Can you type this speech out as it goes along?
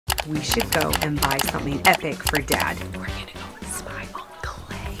we should go and buy something epic for Dad. We're gonna go spy on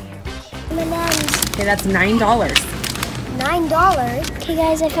Klai. Okay, that's $9. $9? Okay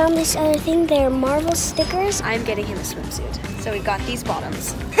guys, I found this other thing. They're Marvel stickers. I'm getting him a swimsuit. So we got these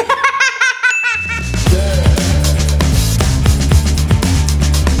bottoms.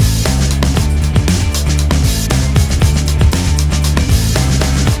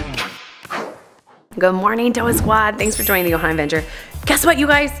 Good morning, Doa Squad. Thanks for joining the Ohana Adventure. Guess what, you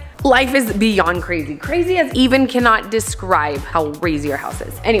guys? Life is beyond crazy. Crazy as even cannot describe how crazy our house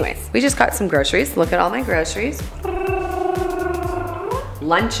is. Anyways, we just got some groceries. Look at all my groceries.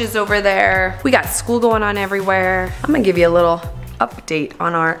 Lunch is over there. We got school going on everywhere. I'm gonna give you a little update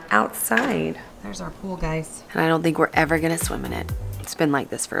on our outside. There's our pool, guys. And I don't think we're ever gonna swim in it. It's been like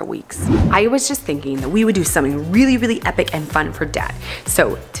this for weeks. I was just thinking that we would do something really, really epic and fun for Dad.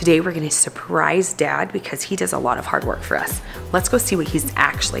 So today we're gonna surprise Dad because he does a lot of hard work for us. Let's go see what he's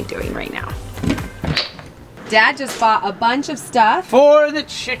actually doing right now. Dad just bought a bunch of stuff for the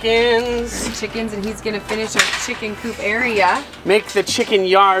chickens. And he's gonna finish our chicken coop area. Make the chicken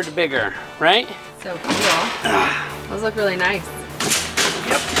yard bigger, right? So cool. Those look really nice.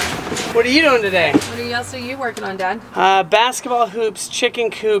 What are you doing today? What else are you working on, Dad? Basketball hoops, chicken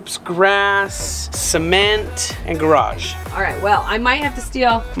coops, grass, cement, and garage. All right, well, I might have to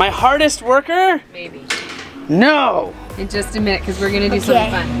steal. My hardest worker? Maybe. No. In just a minute, because we're gonna do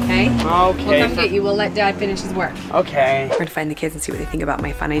something fun, okay? Okay. We'll come get you, we'll let Dad finish his work. Okay. We're gonna find the kids and see what they think about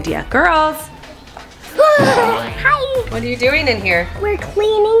my fun idea. Girls! Hi! What are you doing in here? We're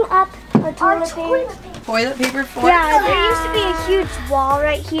cleaning up our toilet paper. Toilet paper for Yeah, there used to be a huge wall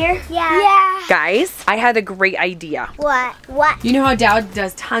right here. Yeah. Guys, I had a great idea. What? What? You know how Dad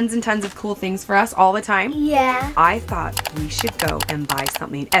does tons and tons of cool things for us all the time? Yeah. I thought we should go and buy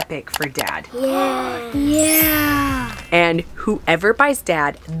something epic for Dad. Yeah. Yeah. And whoever buys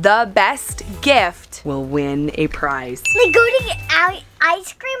Dad the best gift will win a prize. Like go to get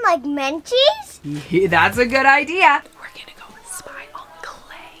ice cream like Menchie's? Yeah, that's a good idea. We're gonna go and spy on Klai.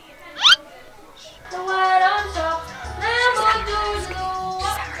 The word on top, never do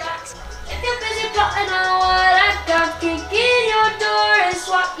if you're busy plotting on what I've got, kicking your door is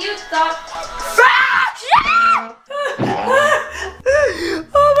what you thought.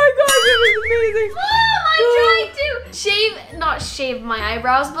 Oh my gosh, it was amazing. Mom, I'm trying to not shave my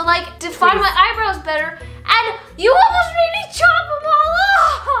eyebrows, but like define my eyebrows better, and you almost made me chop them all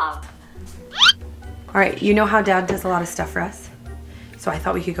off. All right, you know how Dad does a lot of stuff for us? So I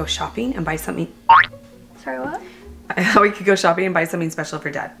thought we could go shopping and buy something. Sorry, what? I thought we could go shopping and buy something special for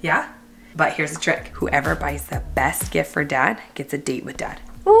Dad. Yeah? But here's the trick. Whoever buys the best gift for Dad gets a date with Dad.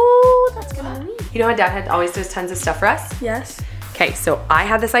 Ooh, that's gonna be me. You know how Dad always does tons of stuff for us? Yes. Okay, so I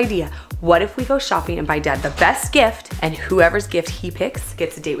had this idea. What if we go shopping and buy Dad the best gift, and whoever's gift he picks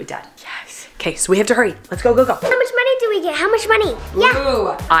gets a date with Dad? Yes. Okay, so we have to hurry. Let's go, go, go. How much money do we get? How much money? Yeah.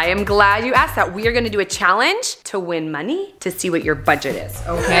 Ooh, I am glad you asked that. We are gonna do a challenge to win money to see what your budget is,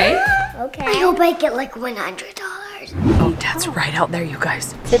 okay? Okay. I hope I get like $100. Oh, Dad's right out there, you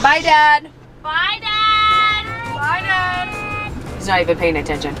guys. Say bye, Dad. Bye, Dad. Bye, Dad. He's not even paying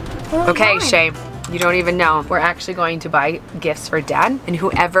attention. Okay, Shae, you don't even know. We're actually going to buy gifts for Dad, and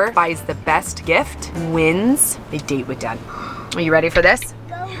whoever buys the best gift wins a date with Dad. Are you ready for this?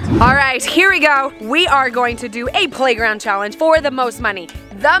 All right, here we go. We are going to do a playground challenge for the most money.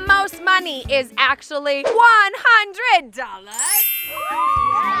 The most money is actually $100.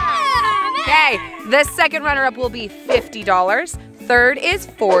 Okay, the second runner-up will be $50. Third is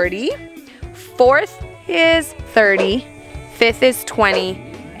 $40. Fourth is $30. Fifth is $20.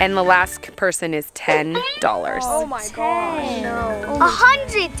 And the last person is $10. Oh my gosh. No.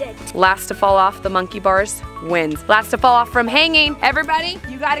 100. Last to fall off the monkey bars wins. Last to fall off from hanging. Everybody,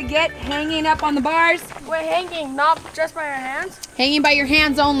 you gotta get hanging up on the bars. We're hanging, not just by our hands. Hanging by your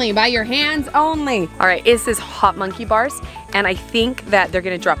hands only, by your hands only. All right, this is hot monkey bars, and I think that they're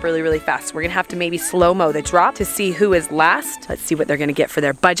gonna drop really, really fast. We're gonna have to maybe slow-mo the drop to see who is last. Let's see what they're gonna get for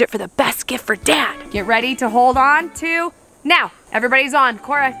their budget for the best gift for Dad. Get ready to hold on to now. Everybody's on.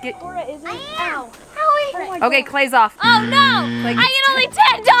 Cora, get. Cora isn't. Ow. Okay, Clay's off. Oh no! Clay I get only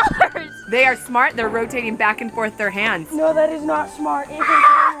 $10. They are smart. They're rotating back and forth their hands. No, that is not smart. It hurts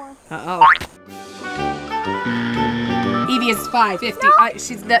more. Uh-oh. Evie is $5.50. No.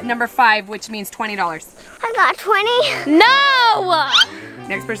 She's the number 5, which means $20. I got 20. No!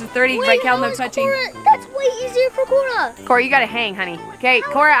 Next person's 30. Rykel, no touching. Cora, that's way easier for Cora. Cora, you gotta hang, honey. Okay,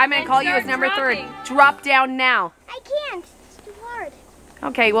 Cora, I'm gonna call you as number 3. Drop down now. I can't. It's too hard.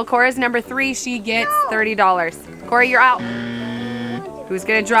 Okay, well, Cora's number 3. She gets $30. Cora, you're out. Who's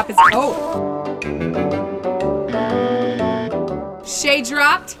gonna drop his? Oh. Shae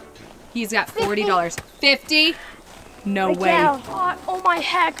dropped. He's got $40. 50? No way. Oh my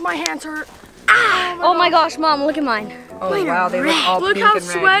heck, my hands hurt. Oh my gosh, Mom, look at mine. Oh wow, they look all Look pink how and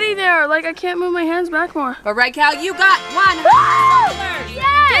red. sweaty they are. Like I can't move my hands back more. But Rykel, you got $100. Oh!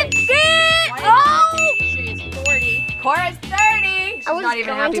 Shae's 40. Cora's 30. She's not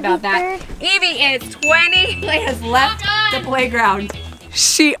even happy going to about be that. Evie is 20. Klai has left the playground.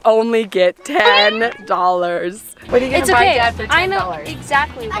 She only get $10. What are you gonna buy Dad for $10? I know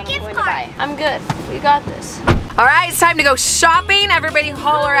exactly what I'm going to buy. I'm good. We got this. All right, it's time to go shopping. Everybody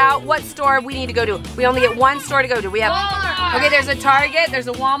holler out what store we need to go to. We only get one store to go to. We have, okay, there's a Target, there's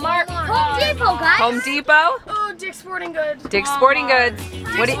a Walmart. Home Depot, guys. Home Depot. Oh, Dick's Sporting Goods. Dick's Sporting Goods.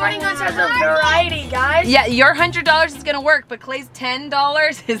 What do you, Sporting Goods has a variety, guys. yeah, your $100 is gonna work, but Klai's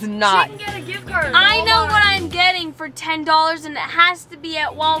 $10 is not. She can get a gift card. I know what I'm getting for $10 and it has to be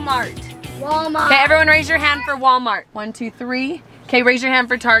at Walmart. Walmart. Okay, everyone raise your hand for Walmart. 1, 2, 3. Okay, raise your hand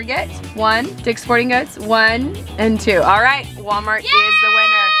for Target. 1, Dick's Sporting Goods, 1 and 2. All right, Walmart is the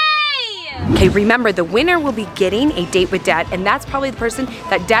winner. Okay, remember the winner will be getting a date with Dad, and that's probably the person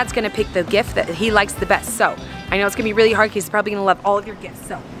that Dad's gonna pick the gift that he likes the best. So, I know it's gonna be really hard because he's probably gonna love all of your gifts.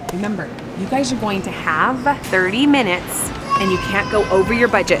 So, remember, you guys are going to have 30 minutes and you can't go over your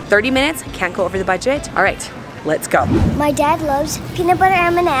budget. 30 minutes, can't go over the budget. All right, let's go. My dad loves peanut butter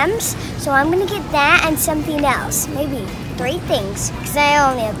M&Ms, so I'm gonna get that and something else. Maybe 3 things, because I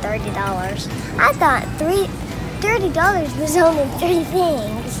only have $30. I thought $30 was only 3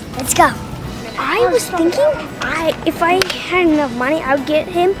 things. Let's go. I was thinking, if I had enough money, I would get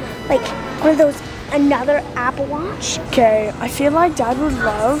him like one of those, another Apple Watch. Okay, I feel like Dad would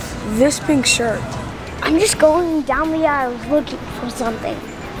love this pink shirt. I'm just going down the aisle looking for something.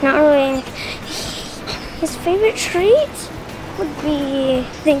 Not really anything. His favorite treat would be, I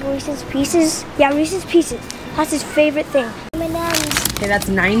think, Reese's Pieces. Yeah, Reese's Pieces. That's his favorite thing. M&M's. Okay, that's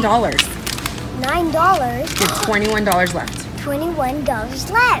 $9. $9. There's $21 left.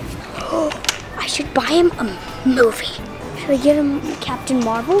 $21 left. I should buy him a movie. Should I get him Captain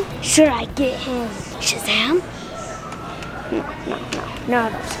Marvel? Should I get him Shazam? No,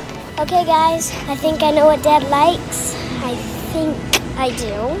 of those. Okay, guys, I think I know what Dad likes. I think I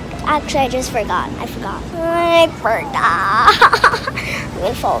do. Actually, I just forgot. I forgot. I'm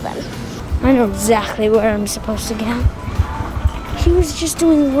gonna follow them. I know exactly where I'm supposed to go. He was just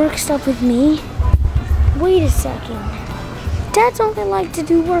doing work stuff with me. Wait a second. Dads only like to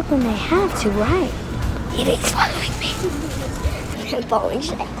do work when they have to, right? Evie's following me. I'm following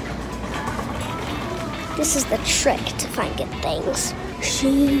Shae. This is the trick to find good things.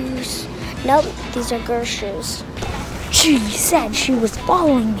 Shoes. Nope, these are girl shoes. She said she was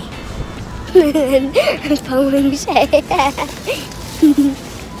following me. I'm following Shae.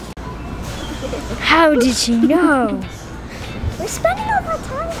 How did she know? We're spending all our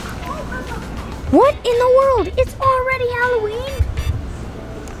time. What in the world? It's already Halloween.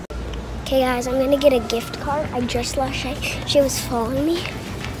 Okay guys, I'm gonna get a gift card. I just lost Shae. She was following me,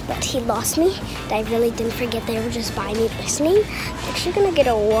 but he lost me. I really didn't forget they were just by me listening. I'm actually gonna get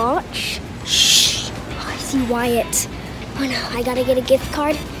a watch. Shh. Oh, I see Wyatt. Oh no, I gotta get a gift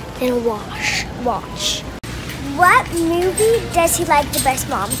card and a watch. What movie does he like the best,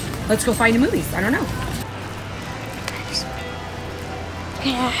 Mom? Let's go find the movies. I don't know.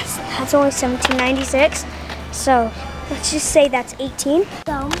 Yes, that's only $17.96. So let's just say that's 18.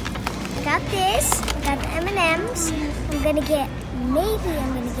 So I got this. I got the M&Ms. I'm gonna get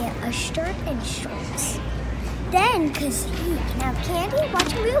a shirt and shorts. Then, cause he can have candy,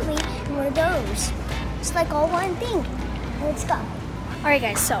 watch a movie, and wear those. It's like all one thing. Let's go. All right,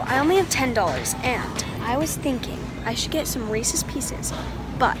 guys. So I only have $10, and I was thinking I should get some Reese's Pieces,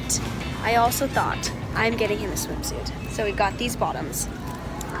 but I also thought I'm getting him a swimsuit. So we've got these bottoms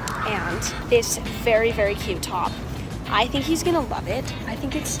and this very, very cute top. I think he's gonna love it. I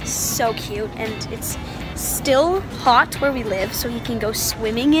think it's so cute, and it's still hot where we live, so he can go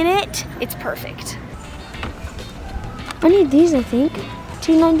swimming in it. It's perfect. I need these, I think.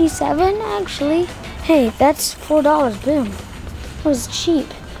 $2.97 actually. Hey, that's $4. Boom. That was cheap.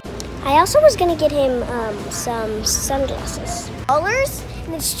 I also was gonna get him some sunglasses.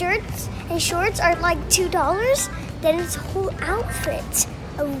 And his shirts and shorts are like $2. Then his whole outfit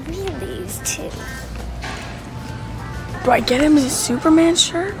are wheelies too. Do I get him a Superman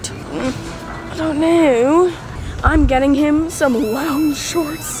shirt? I don't know. I'm getting him some lounge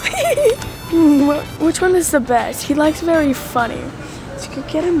shorts. Which one is the best? He likes very funny. So you could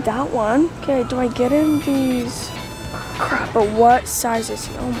get him that one. Okay, do I get him these? Crap, but what size is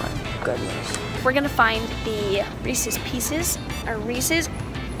he? Oh my goodness. We're gonna find the Reese's Pieces, or Reese's,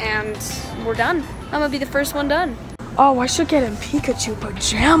 and we're done. I'm gonna be the first one done. Oh, I should get him Pikachu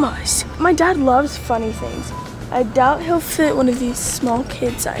pajamas. My dad loves funny things. I doubt he'll fit one of these small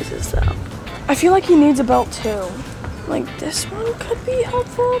kid sizes though. I feel like he needs a belt too. Like this one could be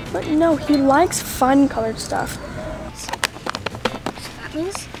helpful, but no, he likes fun colored stuff. So that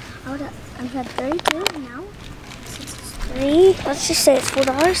means I've had 32 now. 63. Let's just say it's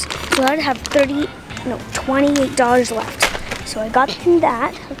 $4. So I'd have $28 left. So I got him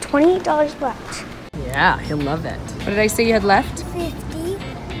that. $28 left. Yeah, he'll love it. What did I say you had left? 50.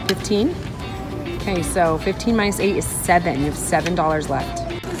 15? Okay, so 15 minus 8 is 7. You have $7 left.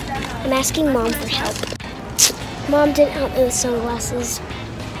 I'm asking Mom for help. Mom didn't help me with sunglasses,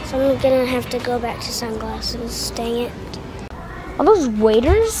 so I'm gonna have to go back to sunglasses. Dang it. Are those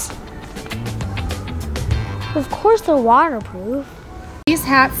waders? Of course they're waterproof. These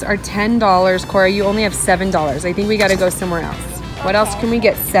hats are $10, Cora. You only have $7. I think we gotta go somewhere else. What else can we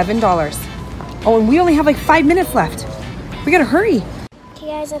get? $7. Oh, and we only have like 5 minutes left. We gotta hurry. Okay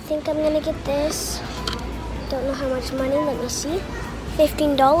guys, I think I'm gonna get this. Don't know how much money, let me see.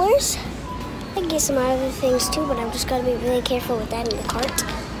 $15. I can get some other things too, but I'm just gonna be really careful with that in the cart.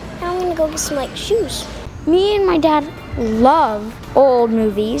 Now I'm gonna go get some like shoes. Me and my dad love old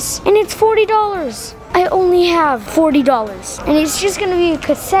movies, and it's $40. I only have $40, and it's just gonna be a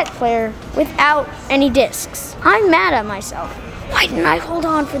cassette player without any discs. I'm mad at myself. Why didn't I hold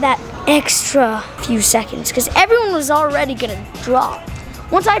on for that extra few seconds? Because everyone was already gonna drop.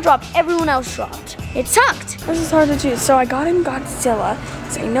 Once I dropped, everyone else dropped. It sucked. This is hard to choose. So I got him Godzilla.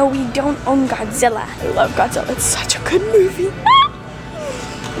 So I know we don't own Godzilla. I love Godzilla. It's such a good movie.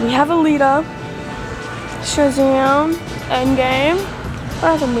 We have Alita, Shazam, Endgame.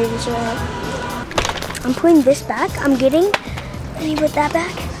 What other movies do I have? I'm putting this back. Let me put that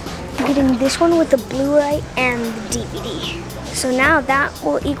back. I'm getting this one with the Blu-ray and the DVD. So now that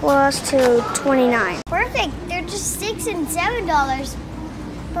will equal us to 29. Perfect. They're just $6 and $7.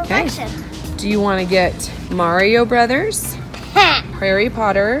 Perfection. Okay. Do you want to get Mario Brothers, Harry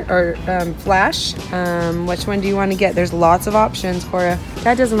Potter, or Flash? Which one do you want to get? There's lots of options, Cora.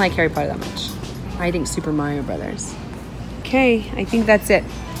 Dad doesn't like Harry Potter that much. I think Super Mario Brothers. Okay, I think that's it.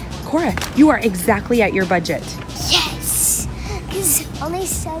 Cora, you are exactly at your budget. Yes! Because only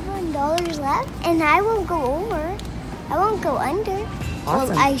 $7 left, and I won't go over. I won't go under.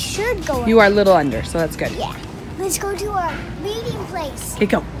 Awesome. Well, I should go under. You are a little under, so that's good. Yeah. Let's go to our meeting place. Okay,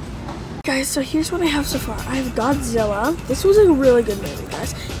 go. Guys, so here's what I have so far. I have Godzilla. This was a really good movie,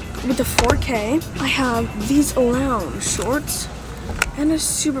 guys. With the 4K, I have these lounge shorts and a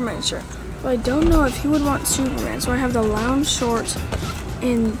Superman shirt. But I don't know if he would want Superman, so I have the lounge shorts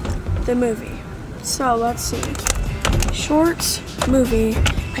in the movie. So let's see. Shorts, movie.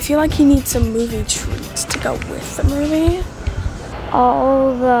 I feel like he needs some movie treats to go with the movie.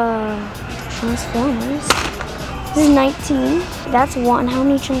 All the Transformers. This is 19. That's one. How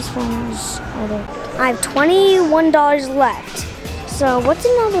many Transformers are there? I have $21 left. So what's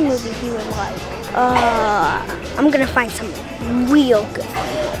another movie he would like? I'm gonna find something real good.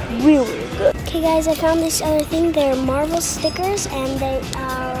 Real good. Okay guys, I found this other thing. They're Marvel stickers and they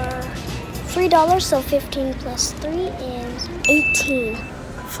are $3, so 15 plus 3 is 18.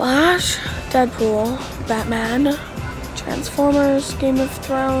 Flash, Deadpool, Batman, Transformers, Game of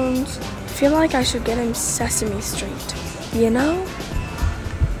Thrones. I feel like I should get him Sesame Street. You know?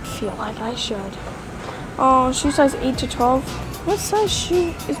 Feel like I should. Oh, shoe size 8 to 12. What size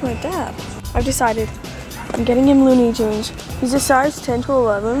shoe is my dad? I've decided. I'm getting him Looney Tunes. He's a size 10 to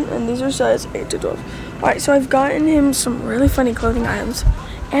 11, and these are size 8 to 12. Alright, so I've gotten him some really funny clothing items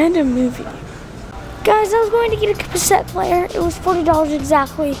and a movie. Guys, I was going to get a cassette player. It was $40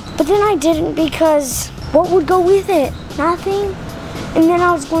 exactly. But then I didn't because what would go with it? Nothing. And then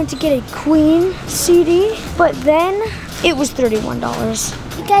I was going to get a Queen CD, but then it was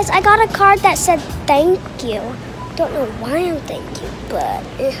 $31. You guys, I got a card that said thank you. Don't know why I'm thank you, but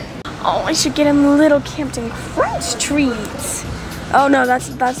Oh, I should get him little Campton Crunch treats. Oh no, that's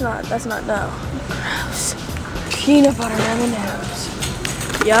not, no. Gross. Peanut butter M&Ms.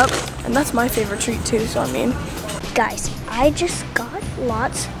 Yep, and that's my favorite treat too, so I mean. guys, I just got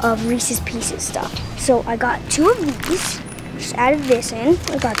lots of Reese's Pieces stuff. So I got 2 of these. Just added this in.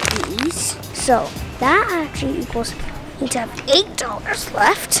 I got these. So that actually equals, I need to have $8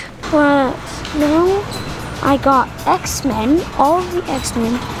 left. But now I got X-Men, all of the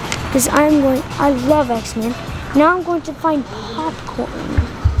X-Men, because I love X-Men. Now I'm going to find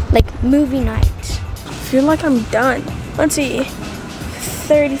popcorn, like movie night. I feel like I'm done. Let's see.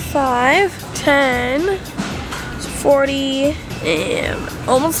 35, 10, 40, and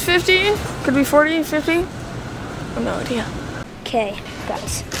almost 50. Could be 40, 50. I have no idea. Okay,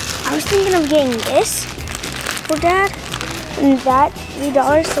 guys. I was thinking of getting this for Dad, and that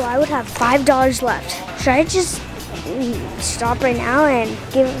 $3, so I would have $5 left. Should I just stop right now and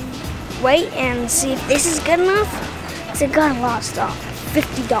wait and see if this is good enough? Because I got a lot of stuff,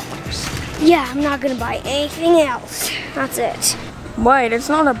 $50. Yeah, I'm not gonna buy anything else. That's it. Wait, it's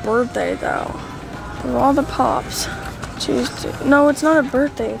not a birthday though. With all the pops. No, it's not a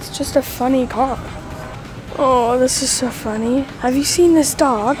birthday. It's just a funny car. Oh, this is so funny. Have you seen this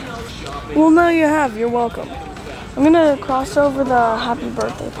dog? Well, no, you have. You're welcome. I'm gonna cross over the happy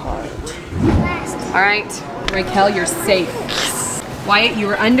birthday part. All right, Rykel, you're safe. Wyatt, you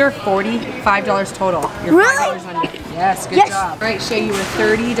were under $45 total. You're Really? $5 under. Yes, good Yes. job. All right, Shae, you were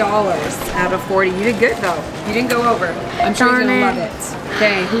 $30 out of 40. You did good though. You didn't go over. I'm sure you're gonna love it.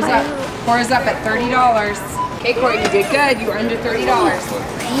 Okay, who's up? Cora's up at $30. Okay, Cora, you did good. You were under $30.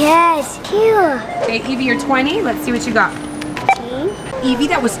 Yes, cute. Okay, Evie, you're 20. Let's see what you got. Evie,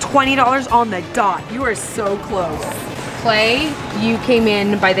 that was $20 on the dot. You are so close. Klai, you came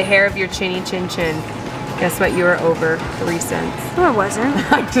in by the hair of your chinny chin chin. Guess what? You were over 3 cents. No, I wasn't.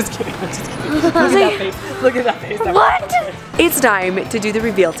 I'm just kidding. I'm just kidding. Look at that face. Look at that face. What? It's time to do the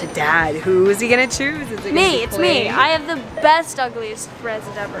reveal to Dad. Who is he gonna choose? Is it Me, it's me. I have the best, ugliest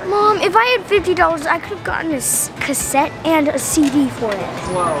present ever. Mom, if I had $50, I could have gotten a cassette and a CD for it.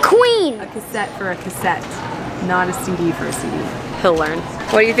 Whoa. Queen. A cassette for a cassette, not a CD for a CD. He'll learn.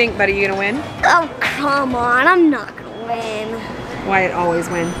 What do you think, buddy? You gonna win? Oh, come on. I'm not going to win. Wyatt always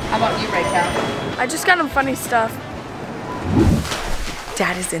win. How about you, Rykel? I just got him funny stuff.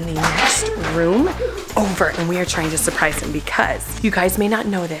 Dad is in the next room over, and we are trying to surprise him because you guys may not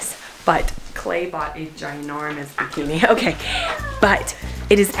know this, but Klai bought a ginormous bikini. Okay, but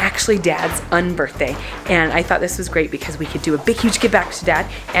it is actually Dad's unbirthday, and I thought this was great because we could do a big, huge give back to Dad,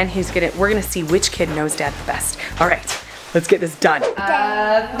 and we're gonna see which kid knows Dad the best. All right, let's get this done.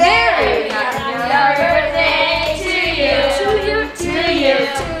 A very happy birthday to you, to you.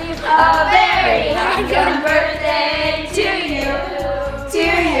 A very happy birthday to you, to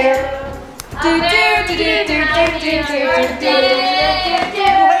you. Do do do do do do do do do.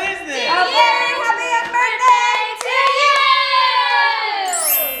 What is this? A very happy birthday to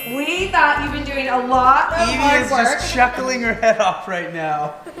you. We thought you've been doing a lot of Evie hard is work. just chuckling her head off right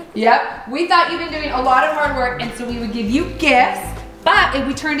now. Yep, we thought you've been doing a lot of hard work, and so we would give you gifts. But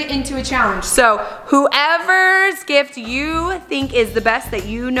we turned it into a challenge. So whoever's gift you think is the best, that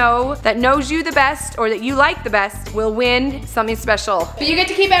you know, that knows you the best, or that you like the best, will win something special. But you get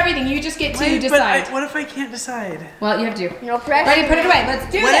to keep everything. You just get to decide. But what if I can't decide? Well, you have to. No pressure. Ready, put it away. Let's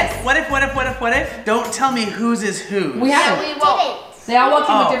do this. What if? Don't tell me whose is whose. We haven't. We won't. They all walked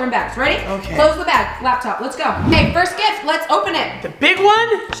in with Oh. different bags. Ready? Okay. Close the bag. Laptop. Let's go. Okay, first gift. Let's open it. The big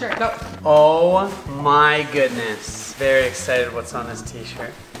one? Sure, go. Oh my goodness. Very excited what's on this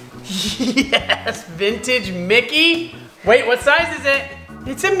t-shirt. Yes, vintage Mickey. Wait, what size is it?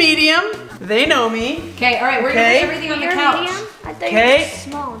 It's a medium. They know me. Okay, all right, we're gonna put everything on the couch. I thought Okay. you were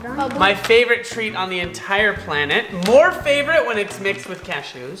small, don't you? My favorite treat on the entire planet. More favorite when it's mixed with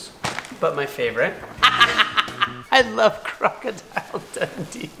cashews, but my favorite. I love Crocodile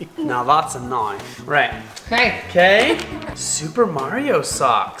Dundee. Now that's a knife. Right. Okay. Okay. Super Mario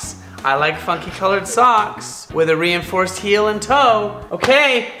socks. I like funky colored socks with a reinforced heel and toe.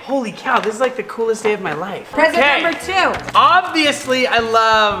 Okay. Holy cow, this is like the coolest day of my life. Present Okay. number 2. Obviously, I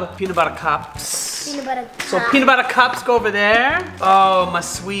love peanut butter cups. Peanut butter So peanut butter cups go over there. Oh, my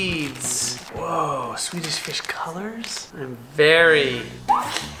Swedes. Whoa, Swedish fish colors. I'm very...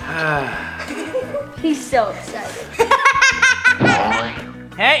 He's so excited.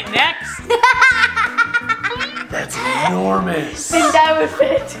 Hey, next. That's enormous. That would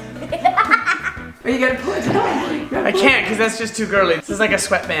fit. Are you gonna pull it down? I can't because that's just too girly. This is like a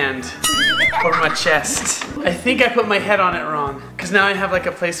sweatband over my chest. I think I put my head on it wrong because now I have like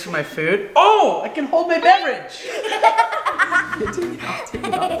a place for my food. Oh, I can hold my beverage.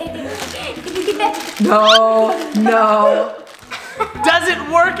 No, no. Does it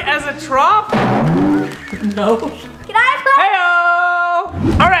work as a trop? No. Can I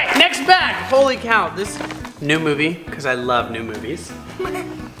Heyo! All right, next bag. Holy cow, this new movie, because I love new movies.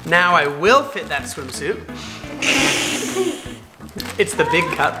 Now I will fit that swimsuit. It's the big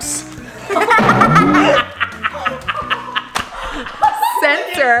cups.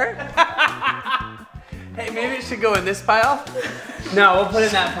 Censor. Hey, maybe it should go in this pile. No, we'll put it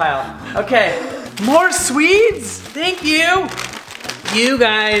in that pile. Okay, more Swedes. Thank you. You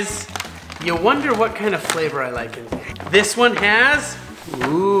guys, you wonder what kind of flavor I like in here. This one has,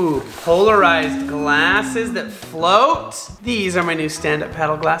 ooh, polarized glasses that float. These are my new stand-up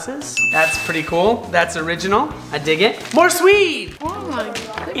paddle glasses. That's pretty cool. That's original. I dig it. More Swede. Oh my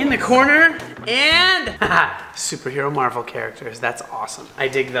god. In the corner, and superhero Marvel characters. That's awesome. I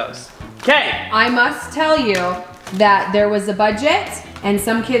dig those. Okay. I must tell you that there was a budget and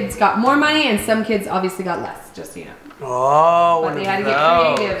some kids got more money and some kids obviously got less, just so you know. Oh, But they had to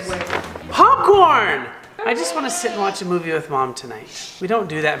get creative with popcorn! I just want to sit and watch a movie with Mom tonight. We don't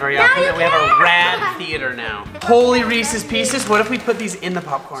do that very often, and we have a rad theater now. Holy Reese's Pieces, what if we put these in the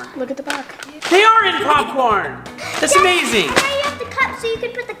popcorn? Look at the back. They are in popcorn! That's amazing! Now you have the cups, so you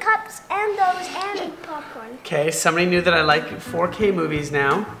can put the cups and those and popcorn. Okay, somebody knew that I like 4K movies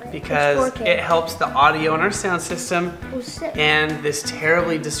now because It's 4K. it helps the audio in our sound system and this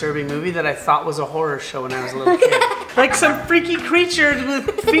terribly disturbing movie that I thought was a horror show when I was a little kid. Like some freaky creature with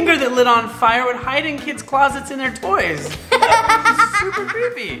a finger that lit on fire would hide in kids' closets in their toys. Super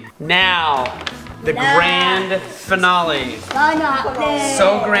creepy. Now, the grand finale.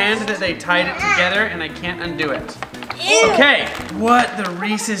 So grand that they tied it together and I can't undo it. Okay, what the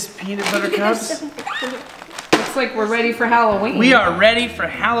Reese's peanut butter cups? looks like we're ready for Halloween. We are ready for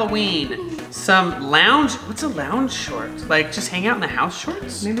Halloween. Some lounge, what's a lounge short? Like just hang out in the house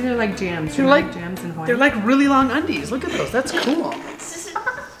shorts? Maybe they're like jams. They're like jams and Hawaii. They're like really long undies. Look at those, that's cool.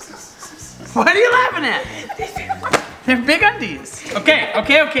 What are you laughing at? They're big undies. Okay.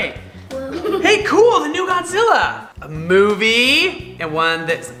 Hey, cool, the new Godzilla. A movie, and one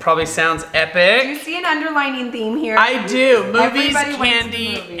that probably sounds epic. Do you see an underlining theme here? I do. Movies, Everybody wants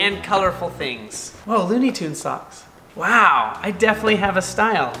candy, a movie. and colorful things. Whoa, Looney Tunes socks. Wow, I definitely have a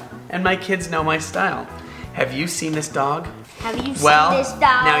style, and my kids know my style. Have you seen this dog? Have you Well, seen this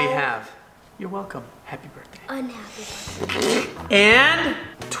dog? now you have. You're welcome. Happy birthday. Unhappy. And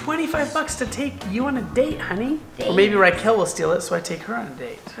 25 bucks to take you on a date, honey. Or maybe Rykel will steal it, so I take her on a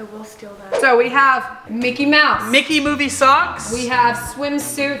date. I will steal that. So we have Mickey Mouse. Mickey movie socks. We have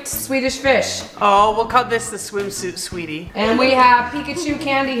swimsuit Swedish fish. Oh, we'll call this the swimsuit sweetie. And we have Pikachu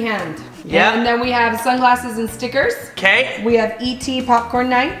candy hand. Yeah. And then we have sunglasses and stickers. Okay. We have ET popcorn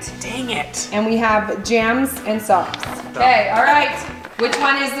night. Dang it. And we have jams and socks. Okay, all right. Which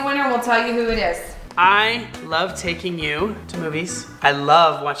one is the winner? We'll tell you who it is. I love taking you to movies. I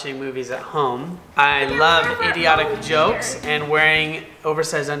love watching movies at home. I love idiotic jokes and wearing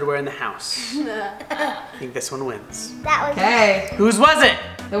oversized underwear in the house. I think this one wins. That was Okay. Whose was it?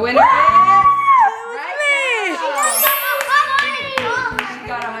 The winner is me. She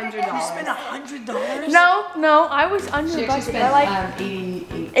got $100. Spent $100? No, I was under She actually budget. spent I like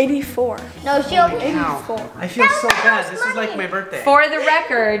 88. 84. No, she only. 84. I feel so bad. This is like my birthday. For the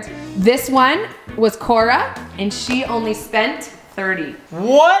record, this one was Cora, and she only spent 30.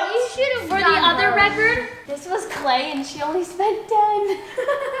 What? You should have. For the other record, this was Klai and she only spent 10.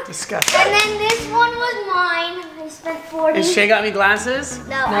 Disgusting. And then this one was mine. I spent 40. Has Shae got me glasses?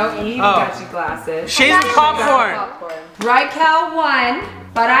 No. Eve Oh. got you glasses. Shae's popcorn. Rykel won,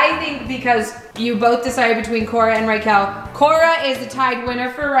 but I think because you both decided between Cora and Rykel, Cora is the tied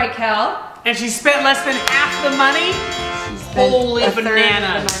winner for Rykel. And she spent less than half the money? Holy a third of the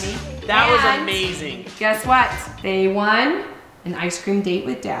bananas. money. That was And amazing. Guess what? They won an ice cream date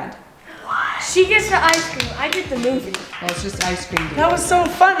with Dad. She gets the ice cream. I get the movie. That's just ice cream date. That was so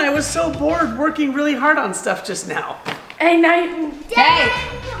fun. I was so bored working really hard on stuff just now. And I. Hey,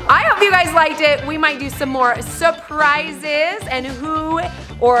 I hope you guys liked it. We might do some more surprises and who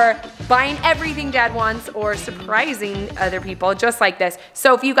or buying everything Dad wants or surprising other people just like this.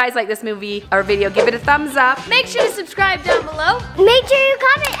 So if you guys like this movie or video, give it a thumbs up. Make sure to subscribe down below. Make sure you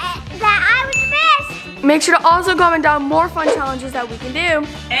comment that I was the best. Make sure to also comment down more fun challenges that we can do.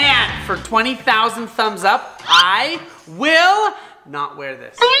 And for 20,000 thumbs up, I will not wear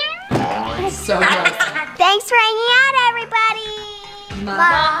this. So gross. Thanks for hanging out, everybody.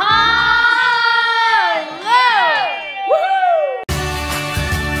 Bye.